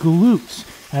those glutes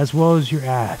as well as your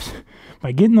abs.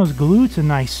 By getting those glutes a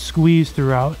nice squeeze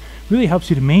throughout, really helps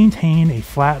you to maintain a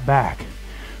flat back.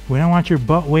 We don't want your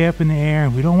butt way up in the air,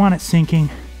 and we don't want it sinking.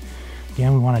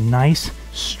 Again, we want a nice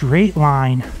straight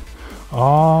line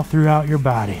all throughout your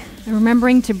body. And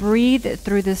remembering to breathe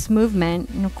through this movement.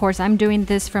 And of course, I'm doing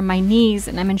this from my knees,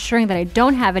 and I'm ensuring that I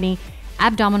don't have any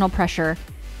abdominal pressure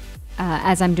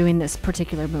as I'm doing this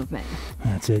particular movement.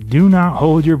 That's it. Do not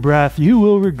hold your breath. You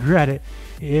will regret it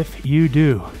if you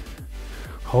do.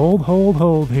 Hold, hold,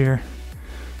 hold here.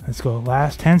 Let's go.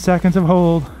 Last 10 seconds of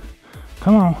hold.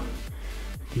 Come on.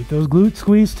 Keep those glutes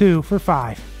squeezed too for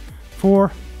 5,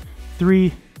 4,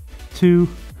 3, 2,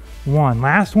 1.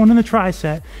 Last one in the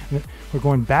tri-set. We're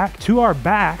going back to our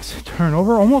backs. Turn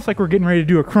over almost like we're getting ready to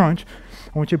do a crunch.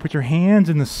 I want you to put your hands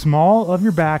in the small of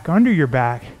your back, under your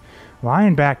back,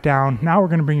 lying back down. Now we're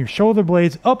going to bring your shoulder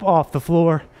blades up off the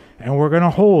floor, and we're going to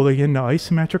hold again the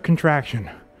isometric contraction.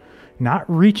 Not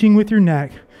reaching with your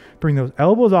neck. Bring those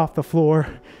elbows off the floor,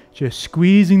 just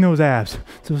squeezing those abs.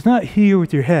 So it's not here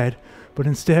with your head, but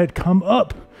instead come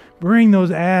up. Bring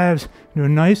those abs into a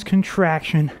nice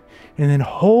contraction and then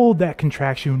hold that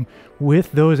contraction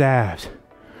with those abs.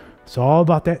 It's all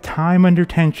about that time under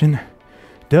tension.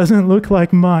 Doesn't look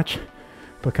like much,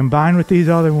 but combined with these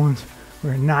other ones,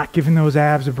 we're not giving those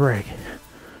abs a break.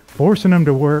 Forcing them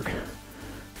to work,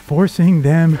 forcing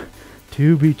them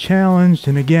to be challenged.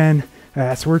 And again,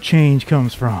 that's where change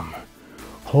comes from.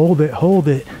 Hold it, hold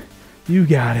it. You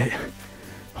got it.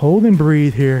 Hold and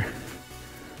breathe here.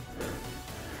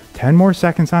 10 more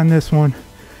seconds on this one,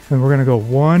 and we're gonna go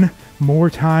one more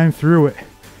time through it.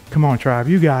 Come on, tribe,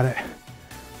 you got it.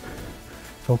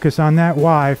 Focus on that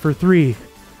Y for 3,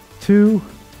 2,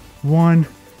 1,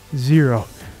 0.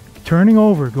 Turning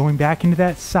over, going back into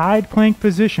that side plank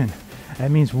position. That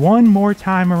means one more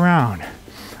time around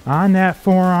on that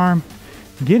forearm.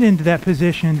 Get into that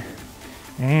position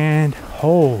and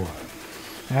hold.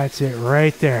 That's it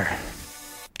right there.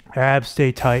 Abs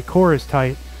stay tight, core is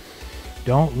tight.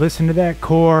 Don't listen to that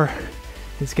core.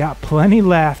 It's got plenty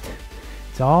left.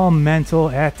 It's all mental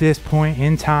at this point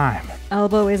in time.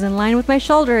 Elbow is in line with my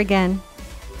shoulder again.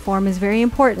 Form is very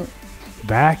important.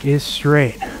 Back is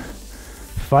straight.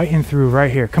 Fighting through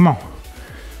right here. Come on.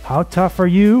 How tough are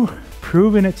you?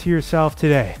 Proving it to yourself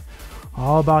today.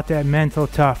 All about that mental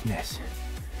toughness.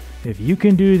 If you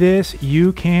can do this,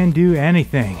 you can do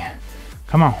anything.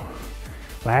 Come on.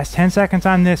 Last 10 seconds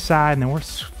on this side, and then we're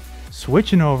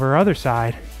switching over other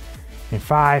side in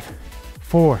 5,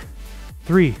 4,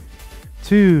 3,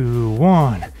 2,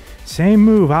 1. Same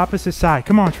move, opposite side.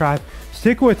 Come on, tribe.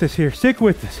 Stick with us here. Stick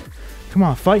with us. Come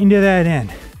on, fighting to that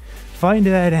end. Fighting to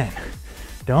that end.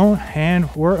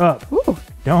 And we're up. Ooh.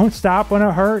 Don't stop when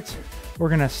it hurts. We're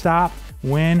gonna stop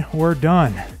when we're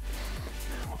done.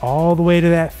 All the way to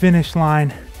that finish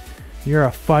line. You're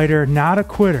a fighter, not a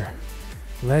quitter.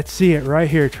 Let's see it right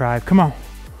here, tribe. Come on.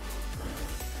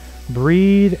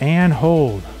 Breathe and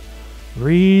hold.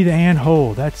 Breathe and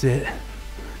hold. That's it.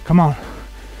 Come on.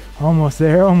 Almost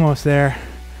there, almost there.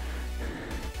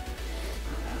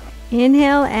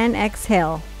 Inhale and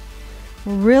exhale.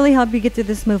 Really help you get through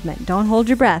this movement. Don't hold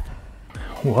your breath.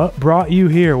 What brought you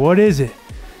here? What is it?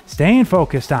 Staying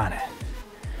focused on it.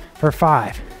 For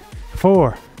 5,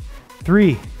 4,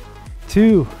 3,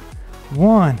 2,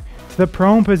 1. To the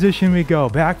prone position we go.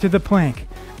 Back to the plank.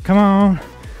 Come on.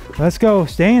 Let's go.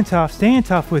 Staying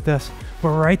tough with us.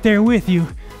 We're right there with you.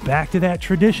 Back to that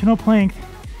traditional plank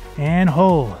and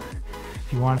hold.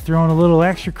 If you want to throw in a little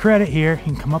extra credit here,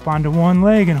 you can come up onto one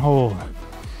leg and hold.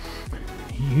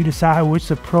 You decide which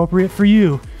is appropriate for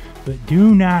you, but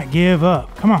do not give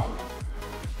up. Come on.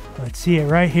 Let's see it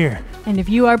right here. And if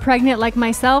you are pregnant like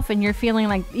myself and you're feeling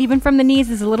like even from the knees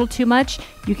is a little too much,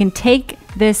 you can take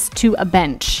this to a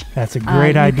bench. That's a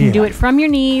great idea. You can do it from your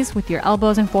knees with your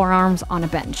elbows and forearms on a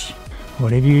bench.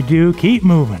 Whatever you do, keep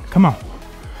moving. Come on.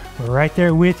 We're right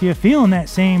there with you, feeling that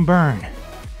same burn.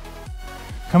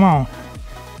 Come on.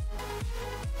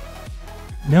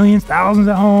 Millions, thousands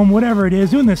at home, whatever it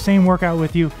is, doing the same workout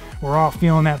with you. We're all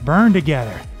feeling that burn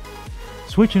together.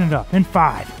 Switching it up in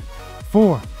 5,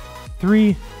 4,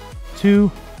 3, 2,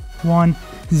 1,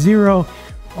 0.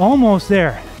 Almost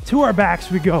there. To our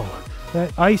backs we go.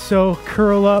 That iso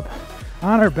curl up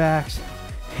on our backs.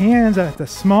 Hands at the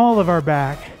small of our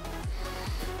back.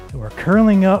 We're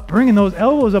curling up, bringing those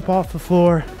elbows up off the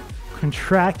floor,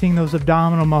 contracting those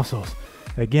abdominal muscles.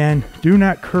 Again, do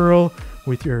not curl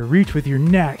with your reach with your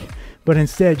neck, but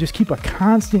instead just keep a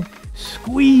constant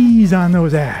squeeze on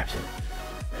those abs.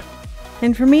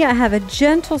 And for me, I have a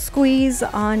gentle squeeze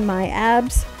on my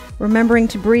abs, remembering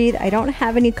to breathe. I don't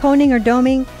have any coning or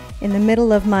doming in the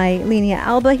middle of my linea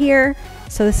alba here,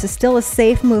 so this is still a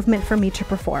safe movement for me to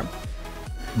perform.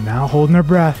 Now holding our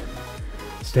breath,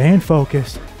 staying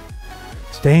focused,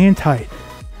 staying tight.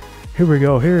 Here we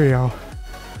go, here we go.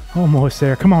 Almost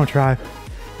there. Come on, tribe.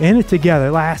 In it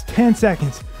together. Last 10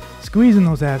 seconds. Squeezing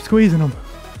those abs, squeezing them.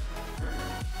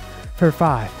 For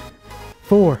 5,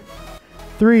 4,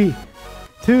 3,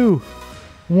 2,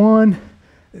 1,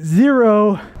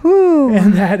 0. Whew.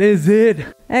 And that is it.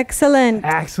 Excellent.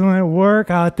 Excellent work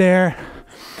out there.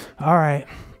 All right.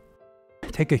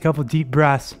 Take a couple deep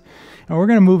breaths. And we're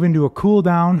going to move into a cool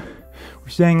down. We're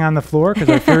staying on the floor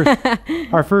because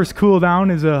our first cool down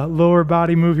is a lower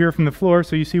body move here from the floor.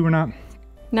 So you see we're not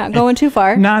going too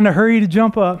far. Not in a hurry to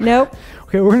jump up. Nope.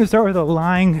 Okay, we're going to start with a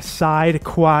lying side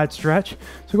quad stretch.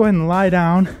 So go ahead and lie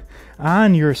down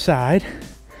on your side.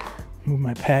 Move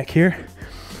my pack here.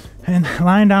 And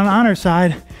lying down on our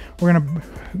side, we're going to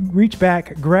reach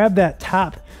back, grab that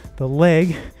top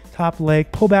leg,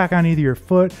 pull back on either your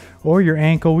foot or your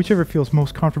ankle, whichever feels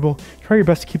most comfortable. Try your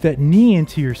best to keep that knee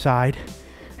into your side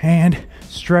and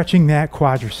stretching that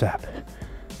quadricep.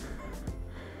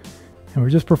 And we're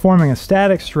just performing a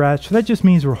static stretch. So that just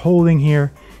means we're holding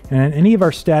here. And any of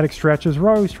our static stretches, we're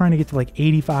always trying to get to like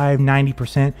 85,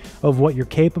 90% of what you're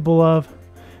capable of.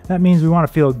 That means we want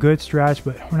to feel a good stretch,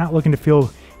 but we're not looking to feel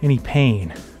any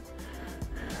pain.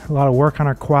 A lot of work on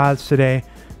our quads today.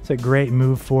 It's a great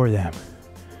move for them.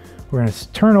 We're going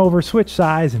to turn over, switch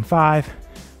sides in 5,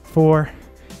 4,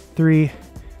 3,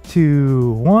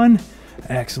 2, 1.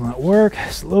 Excellent work.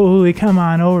 Slowly come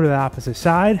on over to the opposite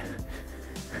side.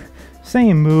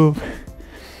 Same move.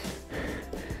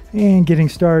 And getting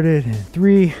started in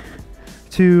 3,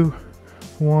 2,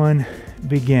 1,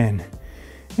 begin.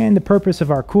 And the purpose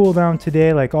of our cool down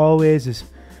today, like always, is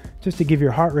just to give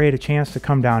your heart rate a chance to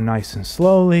come down nice and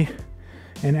slowly.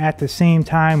 And at the same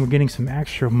time, we're getting some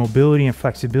extra mobility and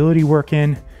flexibility work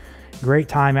in. Great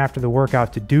time after the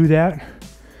workout to do that.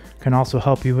 Can also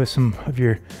help you with some of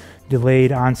your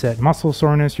delayed onset muscle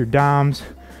soreness, your DOMs,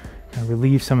 and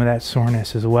relieve some of that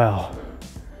soreness as well.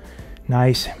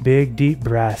 Nice, big, deep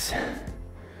breaths.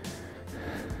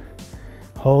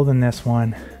 Holding this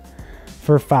one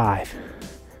for 5,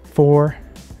 4,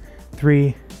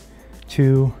 3,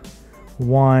 2,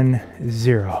 1,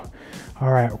 0.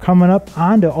 All right, we're coming up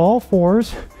onto all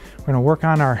fours. We're gonna work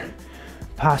on our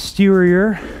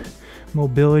posterior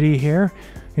mobility here.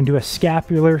 We're gonna do a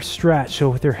scapular stretch. So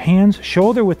with your hands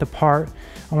shoulder width apart,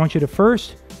 I want you to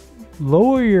first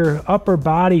lower your upper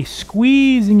body,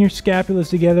 squeezing your scapulas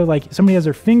together like somebody has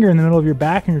their finger in the middle of your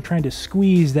back and you're trying to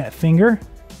squeeze that finger.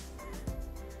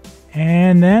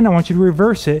 And then I want you to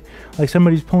reverse it like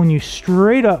somebody's pulling you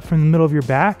straight up from the middle of your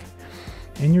back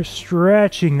and you're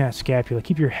stretching that scapula.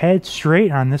 Keep your head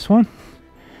straight on this one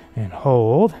and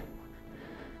hold.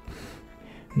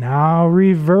 Now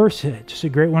reverse it. Just a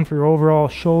great one for your overall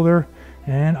shoulder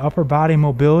and upper body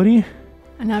mobility.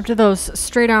 And after those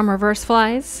straight arm reverse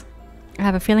flies, I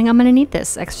have a feeling I'm going to need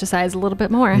this exercise a little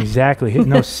bit more. Exactly. Hitting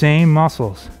those same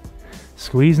muscles.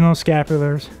 Squeezing those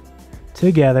scapulars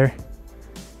together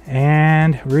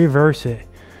and reverse it.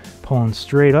 Pulling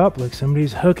straight up like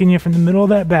somebody's hooking you from the middle of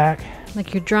that back.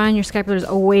 Like you're drawing your scapulars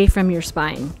away from your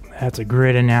spine. That's a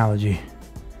great analogy.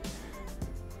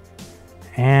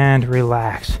 And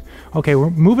relax. Okay, we're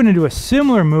moving into a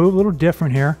similar move, a little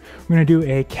different here. We're going to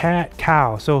do a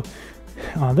cat-cow. So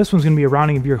this one's going to be a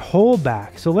rounding of your whole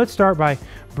back. So let's start by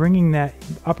bringing that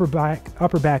upper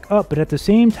back up, but at the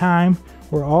same time,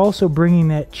 we're also bringing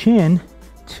that chin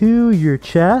to your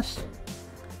chest.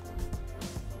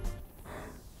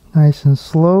 Nice and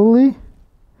slowly.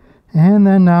 And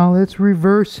then now let's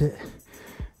reverse it.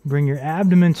 Bring your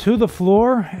abdomen to the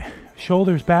floor,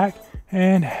 shoulders back,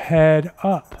 and head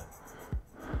up.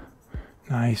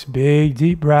 Nice big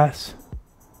deep breaths.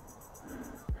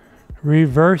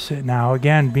 Reverse it now.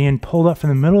 Again, being pulled up from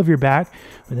the middle of your back,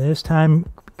 but this time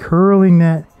curling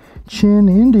that chin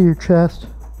into your chest.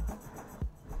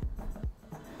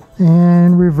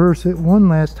 And reverse it one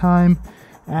last time.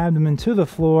 Abdomen to the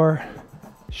floor,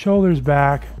 shoulders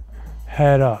back,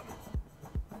 head up.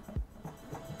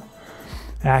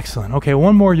 Excellent. Okay,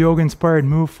 one more yoga inspired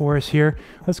move for us here.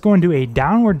 Let's go into a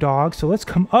downward dog. So let's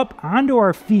come up onto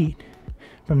our feet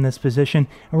from this position,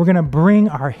 and we're going to bring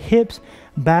our hips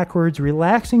backwards,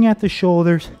 relaxing at the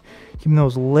shoulders, keeping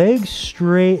those legs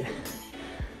straight.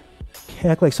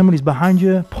 Act like somebody's behind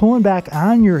you, pulling back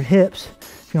on your hips,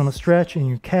 feeling the stretch in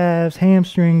your calves,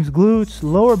 hamstrings, glutes,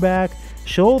 lower back,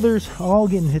 shoulders, all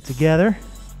getting hit together.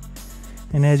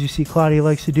 And as you see Claudia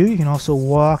likes to do, you can also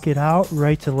walk it out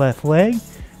right to left leg.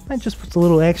 That just puts a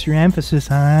little extra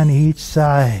emphasis on each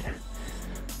side.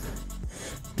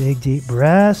 Big deep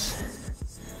breaths.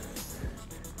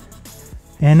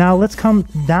 And now let's come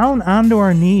down onto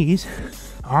our knees,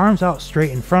 arms out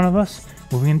straight in front of us,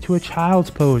 moving into a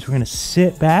child's pose. We're going to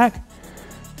sit back,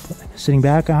 sitting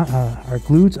back on our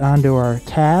glutes onto our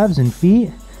calves and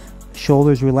feet,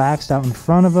 shoulders relaxed out in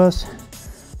front of us,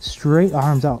 straight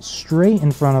arms out straight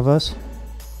in front of us.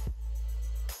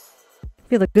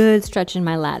 Feel a good stretch in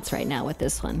my lats right now with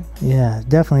this one. Yeah,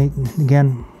 definitely.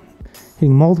 Again,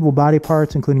 hitting multiple body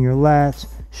parts, including your lats,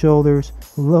 shoulders,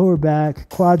 lower back,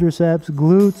 quadriceps,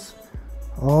 glutes,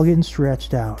 all getting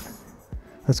stretched out.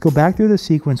 Let's go back through the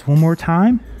sequence one more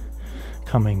time.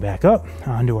 Coming back up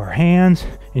onto our hands,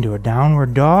 into a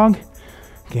downward dog.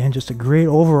 Again, just a great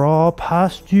overall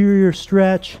posterior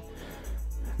stretch.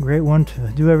 Great one to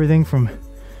do everything from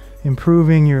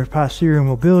improving your posterior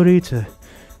mobility to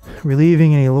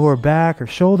relieving any lower back or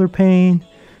shoulder pain,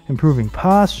 improving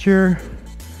posture.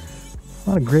 A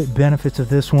lot of great benefits of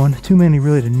this one. Too many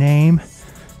really to name.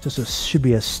 Should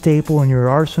be a staple in your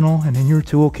arsenal and in your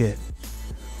toolkit.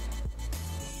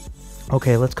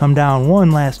 Okay, let's come down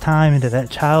one last time into that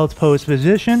child's pose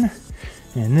position.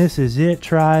 And this is it,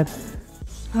 tribe.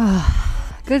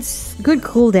 Good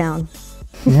cool down.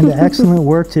 And excellent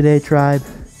work today, tribe.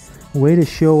 Way to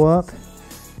show up,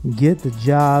 get the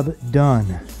job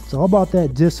done. It's all about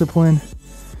that discipline,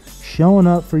 showing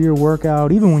up for your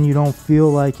workout, even when you don't feel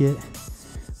like it,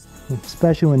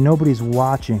 especially when nobody's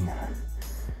watching.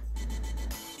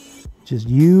 Just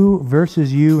you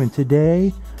versus you, and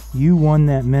today you won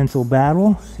that mental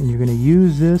battle, and you're going to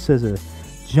use this as a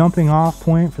jumping off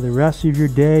point for the rest of your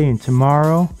day, and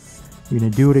tomorrow you're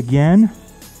going to do it again,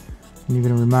 and you're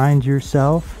going to remind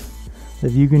yourself that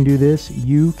if you can do this,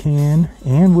 you can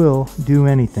and will do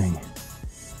anything.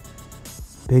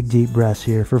 Big deep breaths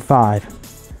here for 5,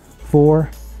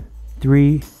 4,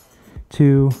 3,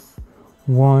 2,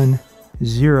 1,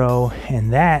 0,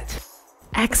 and that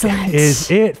Excellent. is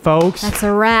it, folks. That's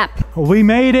a wrap. We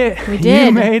made it. We did.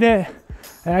 You made it.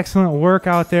 Excellent work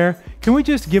out there. Can we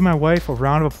just give my wife a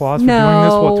round of applause for doing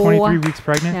this while 23 weeks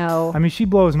pregnant? No. I mean, she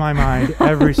blows my mind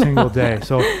every single day.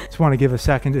 So just want to give a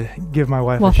second to give my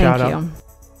wife a shout out.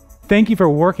 Thank you for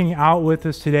working out with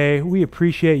us today. We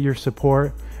appreciate your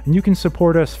support. And you can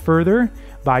support us further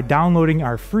by downloading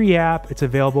our free app. It's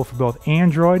available for both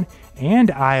Android and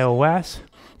iOS.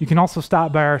 You can also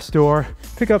stop by our store,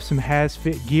 pick up some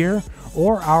HASfit gear,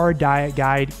 or our diet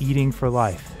guide, Eating for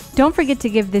Life. Don't forget to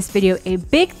give this video a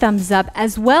big thumbs up,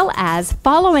 as well as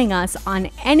following us on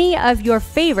any of your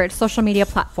favorite social media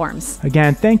platforms.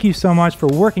 Again, thank you so much for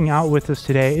working out with us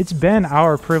today. It's been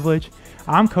our privilege.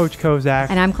 I'm Coach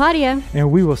Kozak. And I'm Claudia.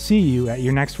 And we will see you at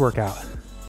your next workout.